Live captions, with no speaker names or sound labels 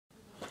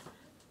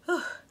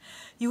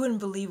You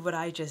wouldn't believe what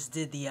I just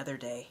did the other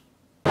day.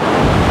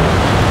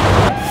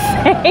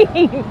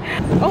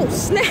 Oh,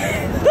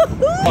 snap!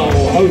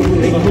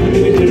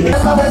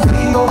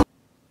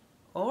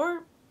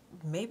 Or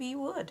maybe you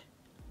would.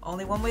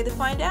 Only one way to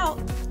find out.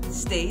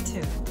 Stay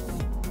tuned.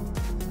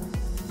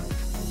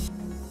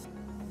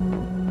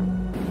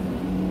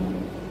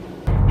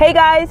 Hey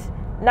guys,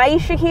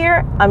 Nyisha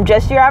here. I'm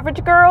just your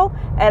average girl,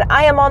 and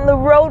I am on the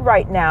road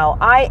right now.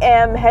 I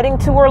am heading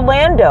to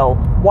Orlando.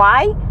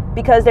 Why?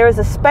 Because there is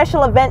a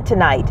special event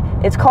tonight.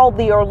 It's called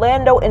the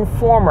Orlando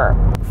Informer.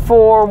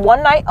 For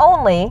one night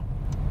only,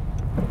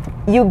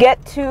 you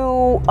get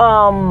to,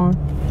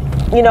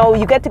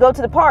 you get to go to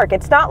the park.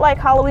 It's not like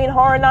Halloween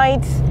Horror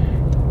Nights.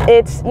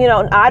 It's,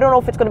 I don't know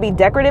if it's going to be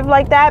decorative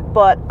like that,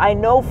 but I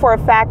know for a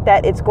fact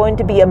that it's going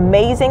to be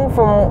amazing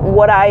from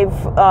what I've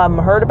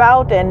heard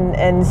about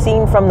and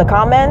seen from the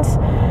comments.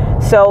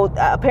 So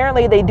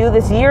apparently they do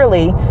this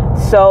yearly.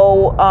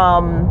 So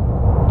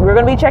we're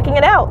going to be checking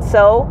it out.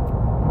 So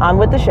on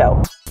with the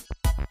show.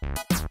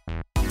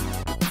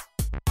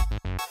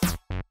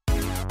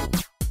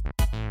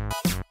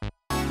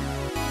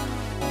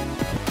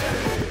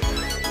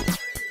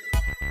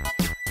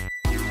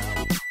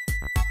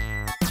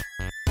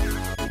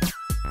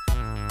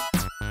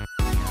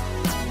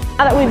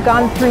 Now that we've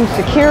gone through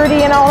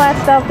security and all that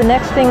stuff, the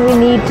next thing we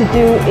need to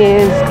do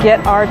is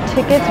get our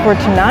tickets for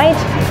tonight.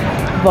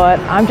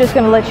 But I'm just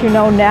going to let you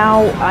know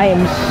now, I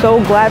am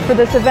so glad for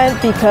this event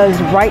because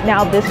right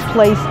now this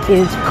place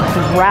is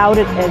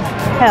crowded as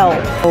hell.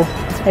 So,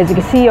 as you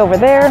can see over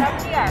there,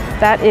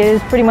 that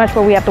is pretty much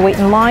where we have to wait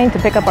in line to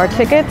pick up our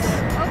tickets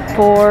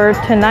for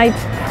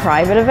tonight's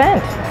private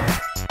event.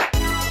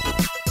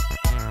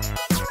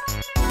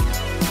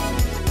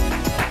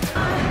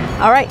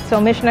 All right, so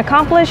mission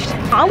accomplished.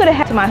 I'm gonna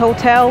head to my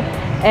hotel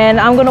and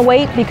I'm gonna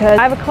wait because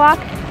 5 o'clock,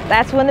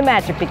 that's when the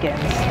magic begins.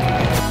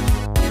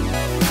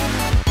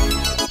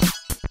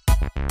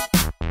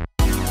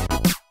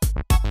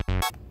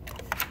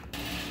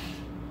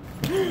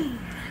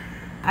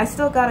 I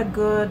still got a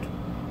good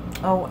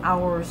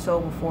hour or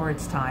so before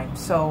it's time.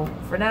 So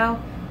for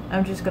now,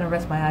 I'm just gonna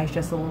rest my eyes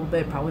just a little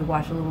bit, probably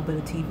watch a little bit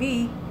of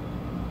TV,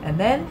 and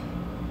then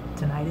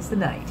tonight is the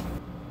night.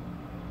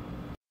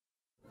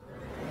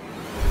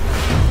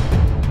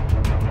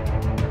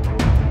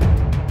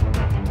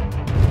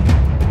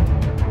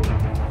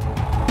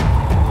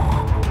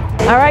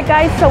 All right,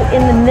 guys, so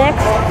in the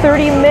next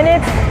 30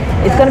 minutes,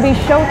 it's gonna be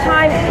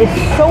showtime.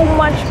 It's so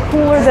much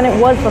cooler than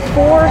it was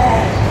before.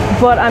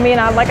 But I mean,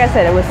 like I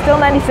said, it was still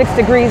 96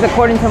 degrees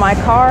according to my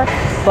car,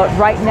 but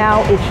right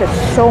now it's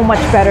just so much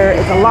better.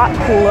 It's a lot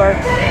cooler,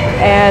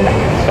 and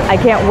I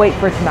can't wait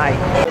for tonight.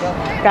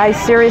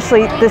 Guys,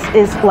 seriously, this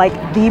is like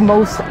the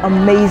most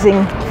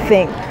amazing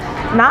thing.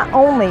 Not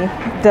only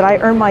did I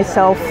earn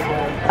myself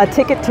a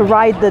ticket to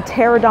ride the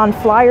Pterodon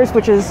Flyers,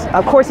 which is,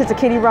 of course, it's a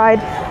kiddie ride.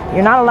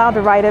 You're not allowed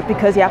to ride it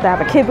because you have to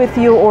have a kid with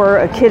you, or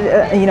a kid,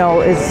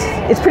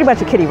 it's pretty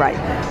much a kiddie ride.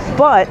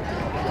 But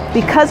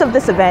because of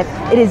this event,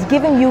 it is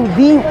giving you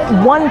the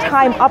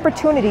one-time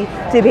opportunity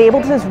to be able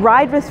to just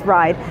ride this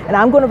ride, and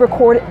I'm going to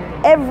record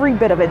every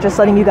bit of it, just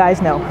letting you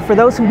guys know, for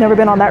those who've never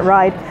been on that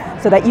ride,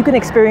 so that you can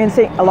experience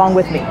it along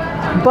with me.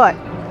 But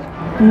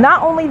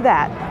not only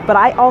that, but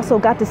I also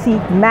got to see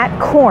Matt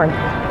Korn.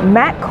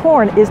 Matt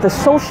Korn is the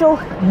social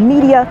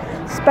media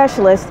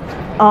specialist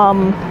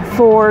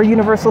for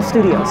Universal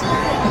Studios.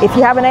 If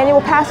you have an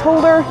annual pass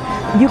holder,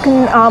 you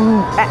can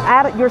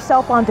add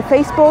yourself onto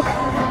Facebook.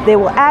 They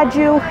will add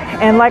you,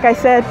 and like I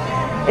said,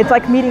 it's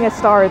like meeting a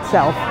star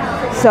itself.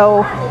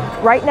 So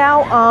right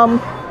now,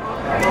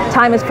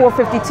 time is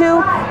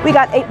 4:52. We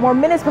got 8 more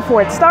minutes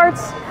before it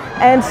starts.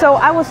 And so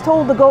I was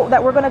told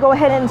that we're going to go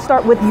ahead and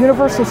start with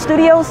Universal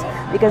Studios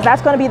because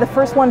that's going to be the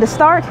first one to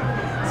start.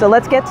 So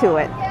let's get to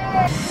it.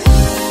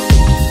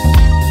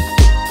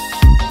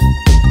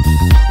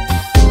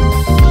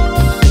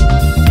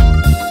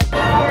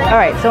 All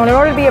right, so in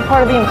order to be a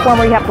part of the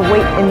Informer, you have to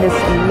wait in this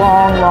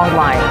long, long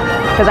line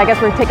because I guess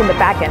we're taking the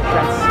back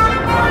entrance.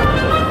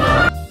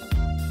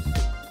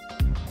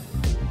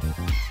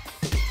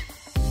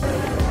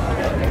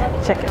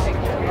 Check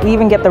it. We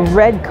even get the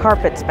red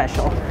carpet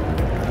special.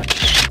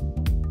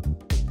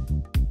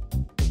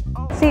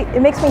 See,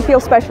 it makes me feel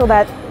special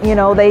that,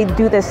 they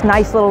do this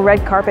nice little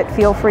red carpet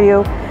feel for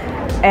you.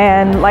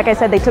 And like I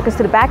said, they took us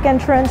to the back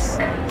entrance.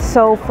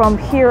 So from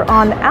here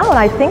on out,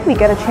 I think we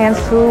get a chance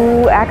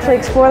to actually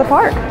explore the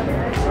park.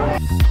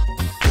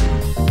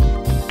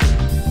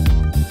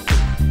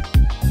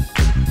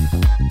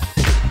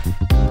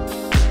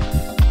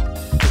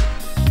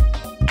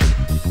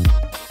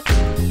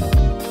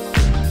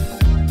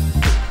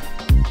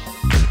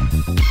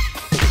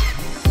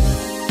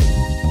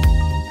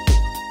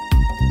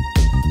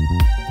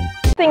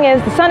 Thing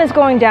is, the sun is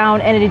going down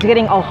and it is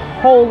getting a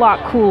whole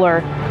lot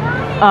cooler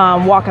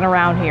walking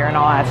around here and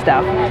all that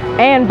stuff.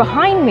 And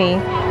behind me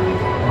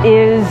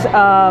is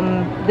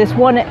this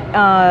one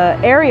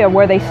area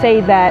where they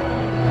say that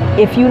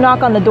if you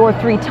knock on the door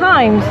 3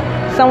 times,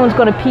 someone's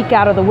going to peek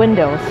out of the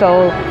window.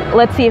 So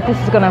let's see if this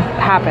is going to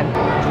happen.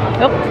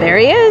 Oh, there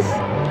he is.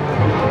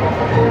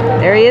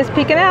 There he is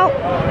peeking out.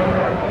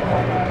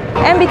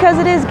 And because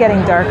it is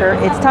getting darker,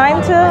 it's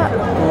time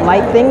to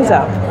light things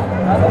up.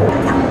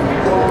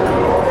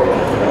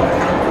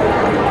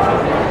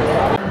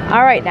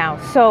 All right now,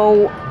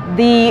 so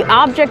the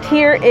object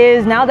here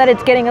is, now that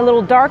it's getting a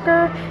little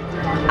darker,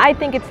 I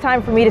think it's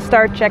time for me to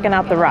start checking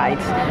out the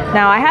rides.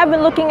 Now I have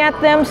been looking at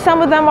them.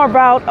 Some of them are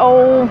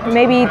about,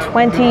 maybe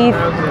 20,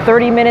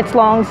 30 minutes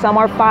long. Some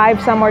are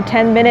 5, some are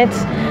 10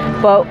 minutes.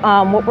 But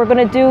what we're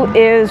gonna do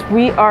is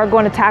we are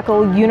going to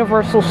tackle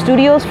Universal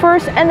Studios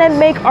first and then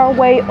make our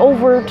way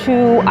over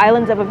to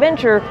Islands of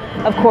Adventure,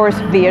 of course,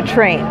 via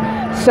train.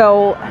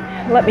 So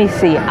let me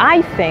see,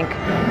 I think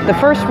the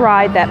first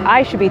ride that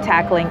I should be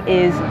tackling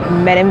is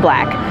Men in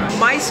Black.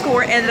 My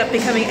score ended up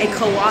becoming a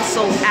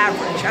colossal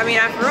average. I mean,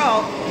 after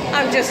all,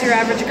 I'm just your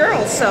average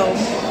girl, so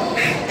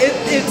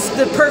it's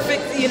the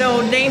perfect,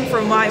 name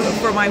for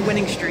my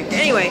winning streak.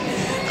 Anyway,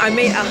 I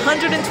made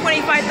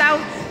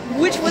 125,000,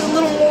 which was a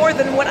little more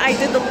than what I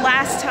did the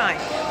last time.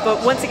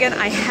 But once again,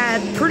 I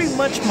had pretty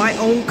much my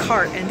own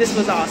cart, and this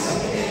was awesome.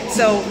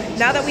 So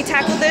now that we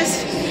tackled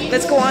this,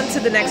 let's go on to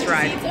the next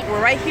ride.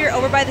 We're right here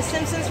over by the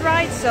Simpsons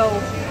ride, so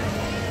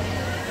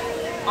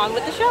on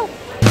with the show.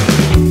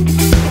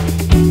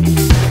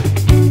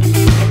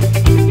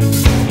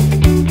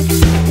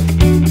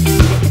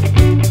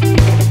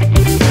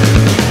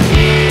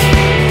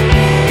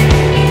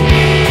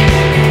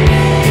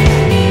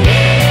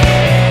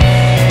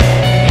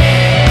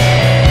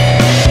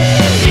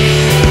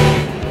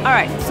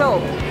 So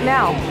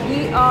now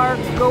we are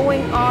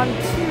going on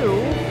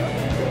to,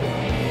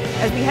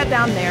 as we head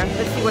down there,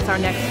 let's see what's our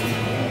next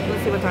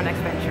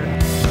venture.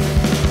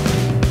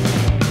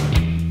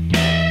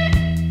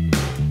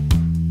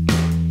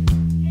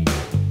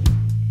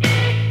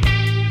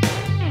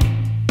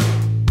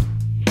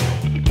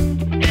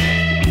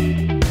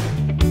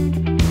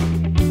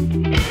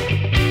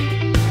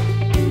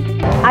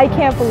 I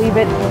can't believe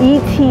it.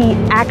 E.T.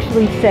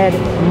 actually said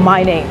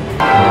my name.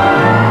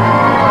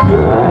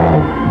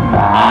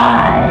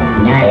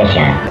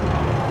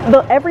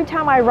 But every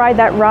time I ride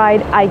that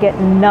ride, I get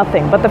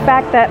nothing. But the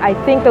fact that I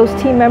think those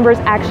team members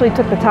actually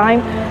took the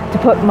time to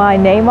put my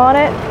name on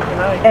it,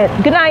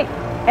 and good night,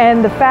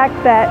 and the fact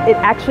that it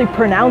actually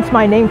pronounced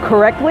my name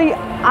correctly,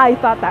 I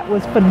thought that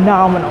was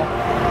phenomenal.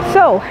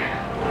 So,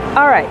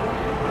 all right.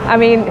 I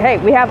mean, hey,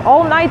 we have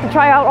all night to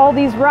try out all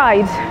these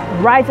rides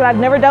that I've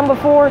never done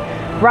before,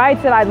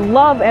 rides that I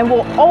love and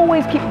will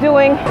always keep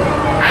doing.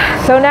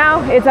 So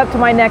now it's up to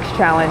my next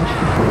challenge.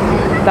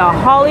 The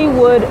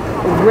Hollywood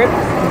Rip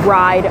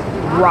Ride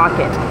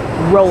Rocket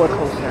roller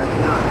coaster.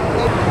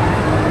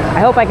 I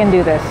hope I can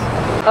do this.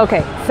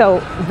 Okay,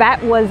 so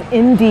that was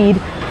indeed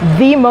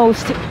the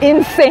most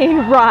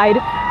insane ride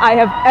I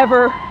have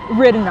ever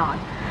ridden on.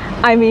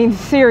 I mean,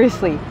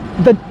 seriously,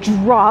 the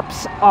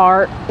drops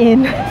are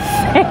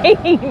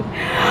insane.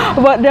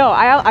 But no,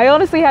 I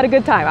honestly had a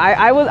good time.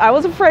 I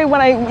was afraid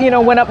when I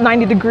went up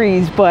 90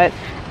 degrees, but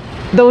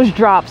those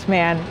drops,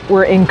 man,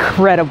 were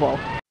incredible.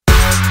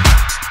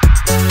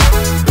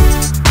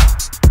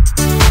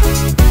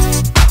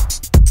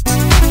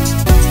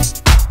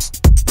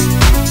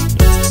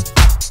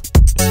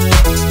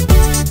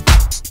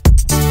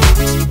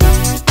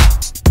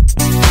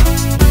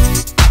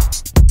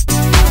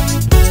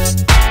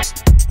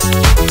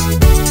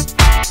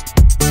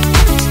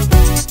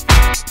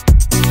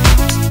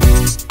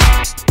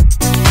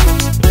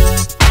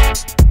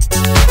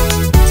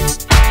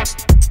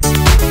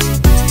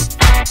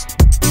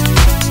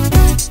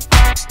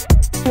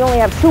 We only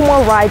have 2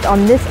 more rides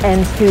on this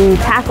end to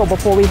tackle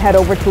before we head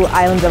over to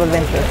Islands of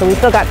Adventure. So we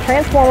still got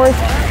Transformers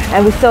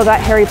and we still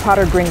got Harry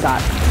Potter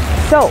Gringotts.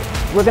 So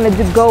we're going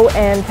to go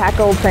and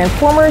tackle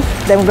Transformers,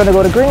 then we're going to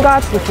go to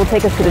Gringotts, which will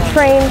take us to the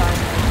train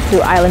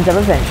to Islands of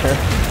Adventure.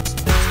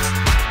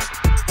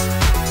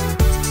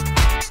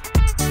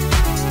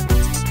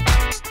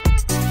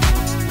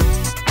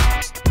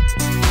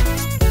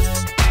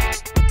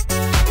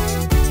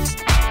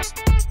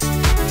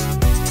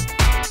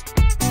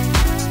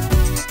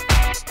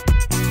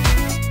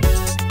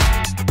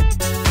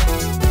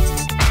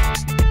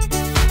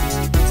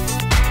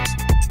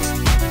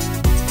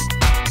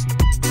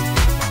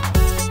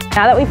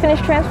 Now that we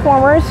finished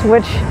Transformers,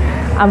 which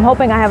I'm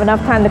hoping I have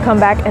enough time to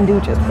come back and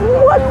do just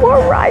one more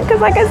ride,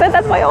 because like I said,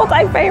 that's my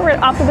all-time favorite.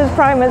 Optimus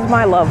Prime is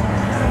my love.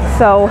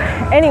 So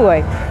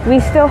anyway, we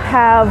still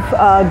have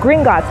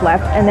Gringotts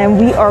left, and then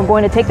we are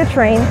going to take the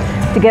train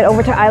to get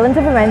over to Islands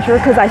of Adventure,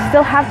 because I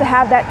still have to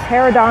have that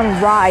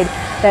Pterodon ride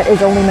that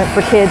is only meant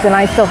for kids, and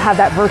I still have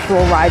that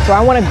virtual ride. So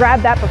I want to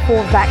grab that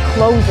before that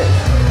closes.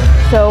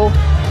 So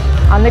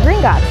on the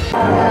Gringotts.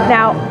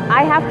 Now,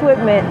 I have to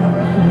admit,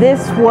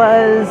 this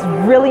was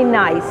really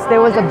nice.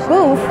 There was a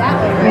booth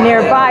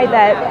nearby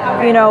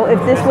that,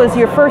 if this was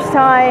your first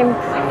time,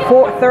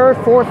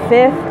 3rd, 4th,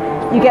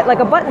 5th, you get like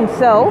a button.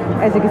 So,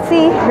 as you can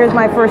see, here's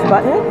my first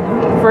button,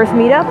 first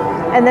meetup.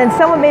 And then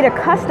someone made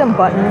a custom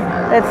button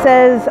that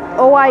says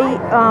OI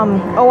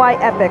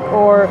Epic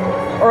or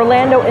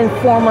Orlando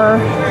Informer,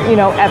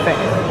 Epic.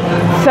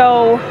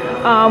 So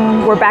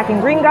we're back in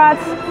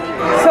Gringotts.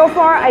 So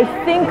far, I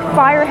think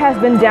fire has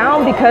been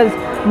down because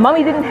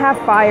Mummy didn't have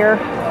fire,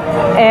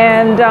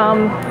 and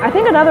I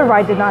think another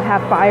ride did not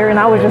have fire, and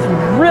I was just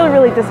really,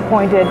 really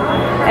disappointed.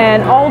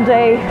 And all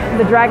day,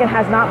 the Dragon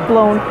has not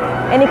blown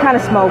any kind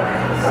of smoke.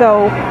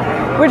 So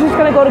we're just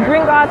gonna go to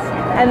Gringotts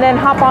and then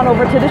hop on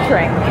over to the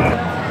train.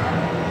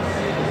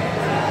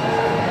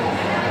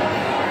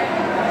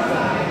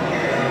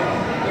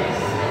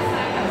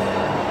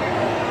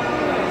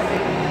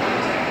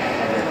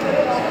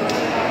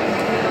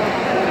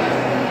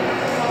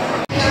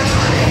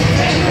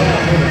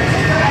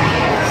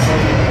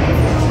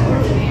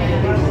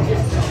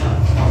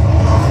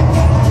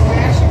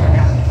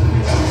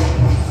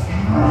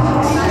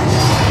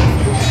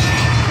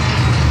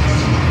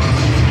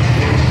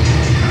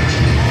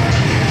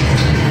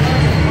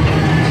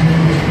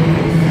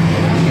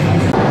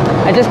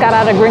 I just got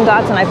out of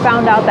Gringotts and I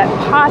found out that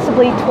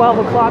possibly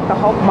 12 o'clock the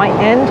halt might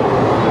end.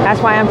 That's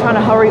why I'm trying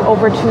to hurry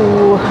over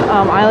to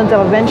Islands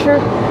of Adventure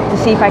to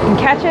see if I can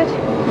catch it.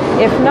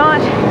 If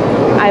not,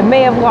 I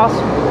may have lost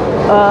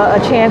a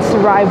chance to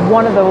ride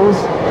one of those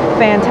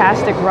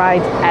fantastic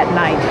rides at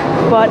night.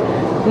 But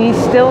we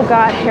still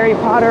got Harry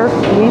Potter,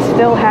 we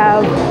still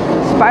have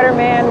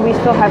Spider-Man, we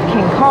still have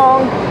King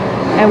Kong,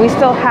 and we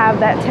still have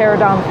that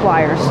Pterodon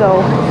flyer.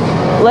 So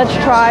let's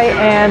try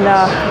and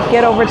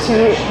get over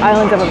to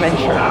Islands of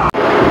Adventure.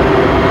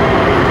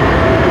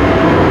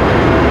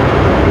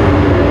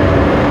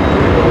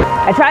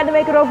 I tried to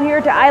make it over here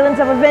to Islands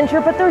of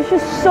Adventure, but there's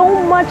just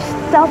so much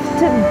stuff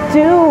to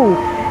do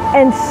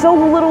and so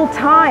little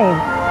time.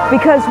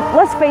 Because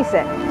let's face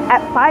it,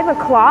 at 5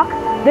 o'clock,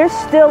 there's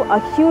still a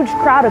huge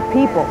crowd of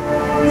people.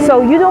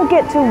 So you don't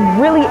get to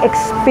really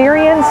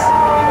experience,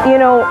 you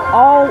know,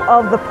 all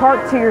of the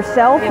park to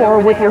yourself or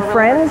with your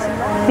friends,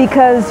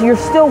 because you're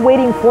still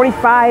waiting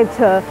 45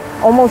 to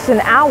almost an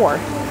hour.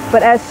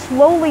 But as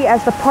slowly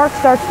as the park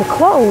starts to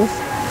close,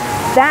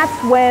 that's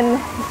when,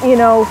 you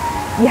know,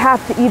 you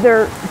have to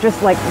either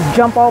just like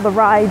jump all the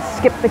rides,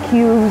 skip the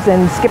queues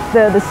and skip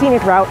the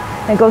scenic route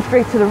and go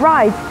straight to the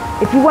rides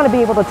if you want to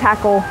be able to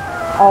tackle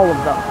all of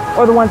them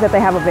or the ones that they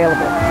have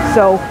available.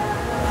 So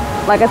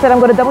like I said, I'm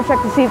going to double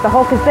check to see if the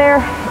Hulk is there.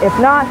 If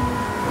not,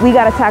 we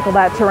got to tackle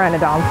that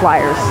Pteranodon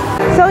flyers.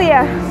 So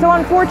yeah, so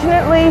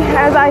unfortunately,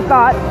 as I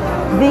thought,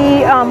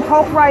 the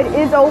Hulk ride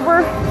is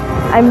over.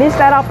 I missed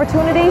that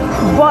opportunity,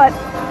 but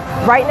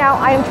right now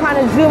I am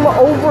trying to zoom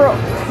over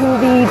to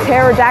the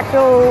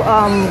pterodactyl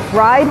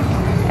ride,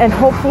 and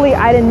hopefully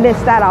I didn't miss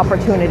that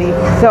opportunity.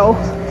 So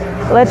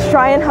let's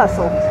try and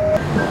hustle.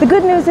 The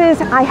good news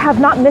is I have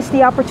not missed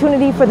the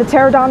opportunity for the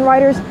Pterodon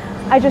riders.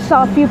 I just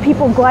saw a few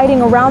people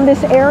gliding around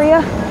this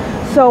area.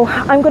 So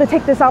I'm going to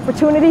take this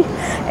opportunity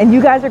and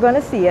you guys are going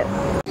to see it.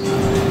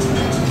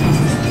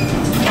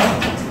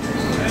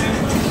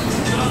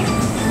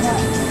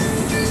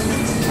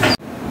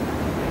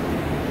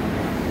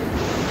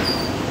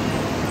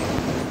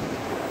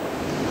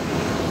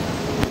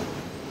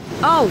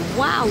 Oh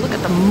wow, look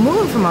at the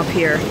moon from up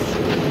here.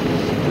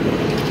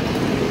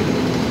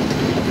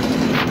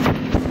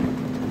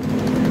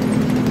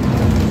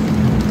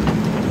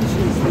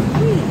 Jeez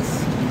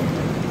Louise.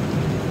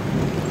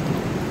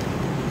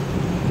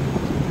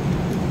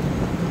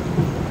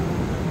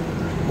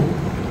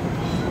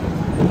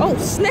 Oh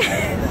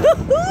snap!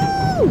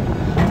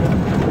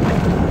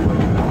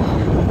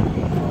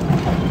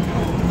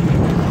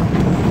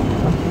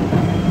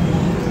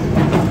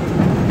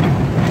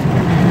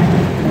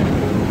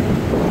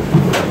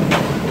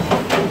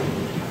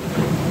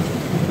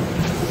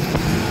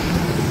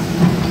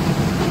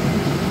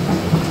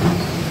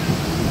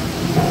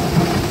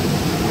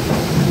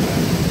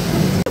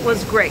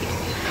 Was great.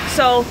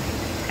 So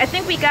I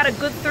think we got a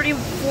good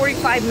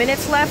 30-45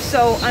 minutes left,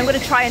 so I'm going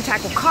to try and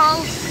tackle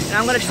Kong, and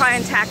I'm going to try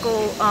and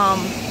tackle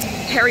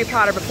Harry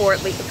Potter before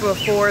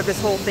this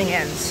whole thing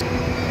ends.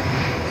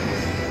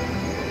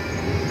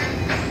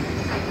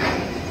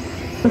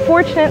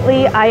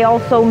 Unfortunately, I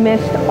also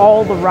missed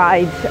all the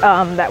rides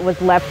that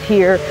was left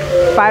here.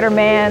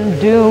 Spider-Man,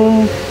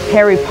 Doom,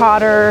 Harry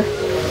Potter.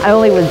 I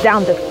only was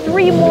down to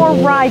 3 more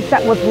rides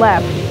that was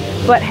left.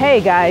 But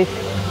hey guys,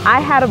 I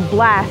had a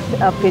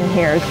blast up in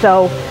here,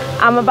 so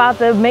I'm about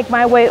to make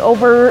my way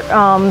over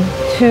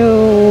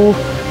to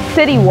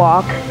City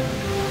Walk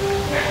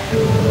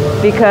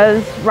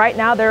because right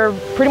now they're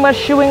pretty much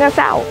shooing us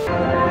out.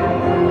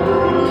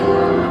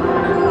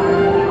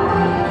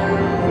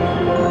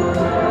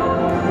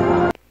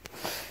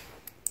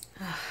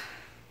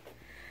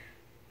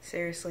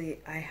 Seriously,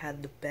 I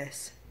had the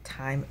best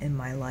time in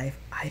my life.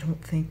 I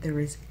don't think there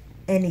is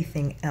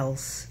anything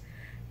else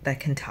that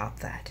can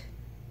top that.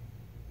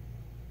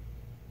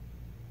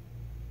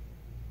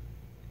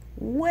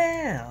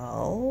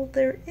 Well,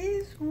 there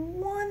is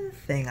one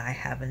thing I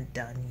haven't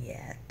done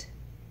yet.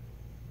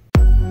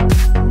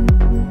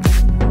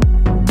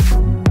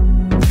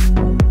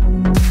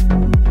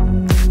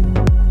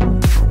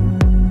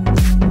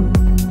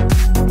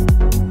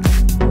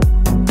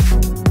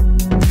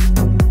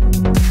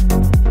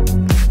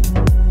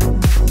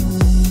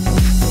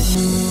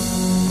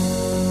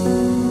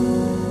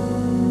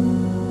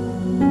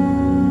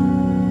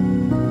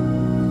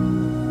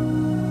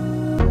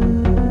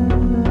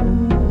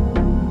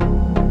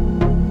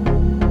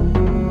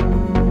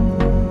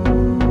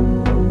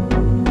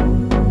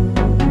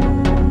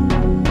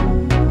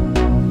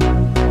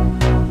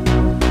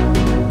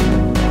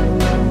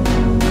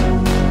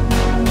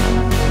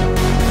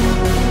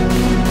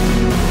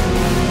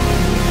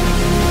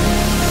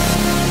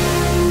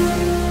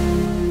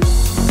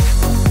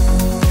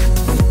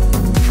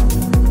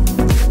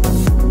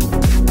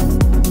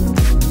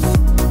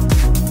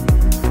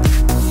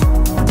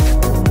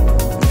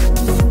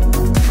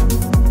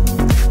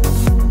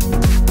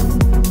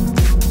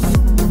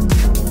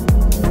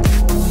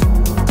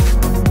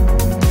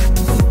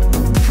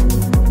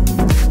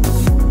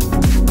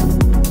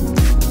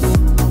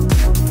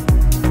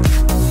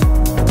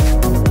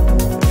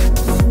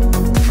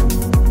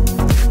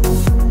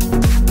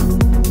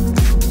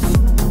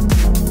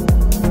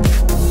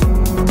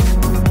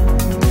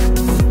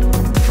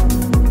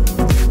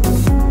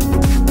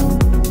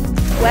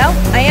 Well,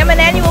 I am an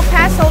annual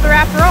pass holder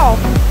after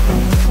all.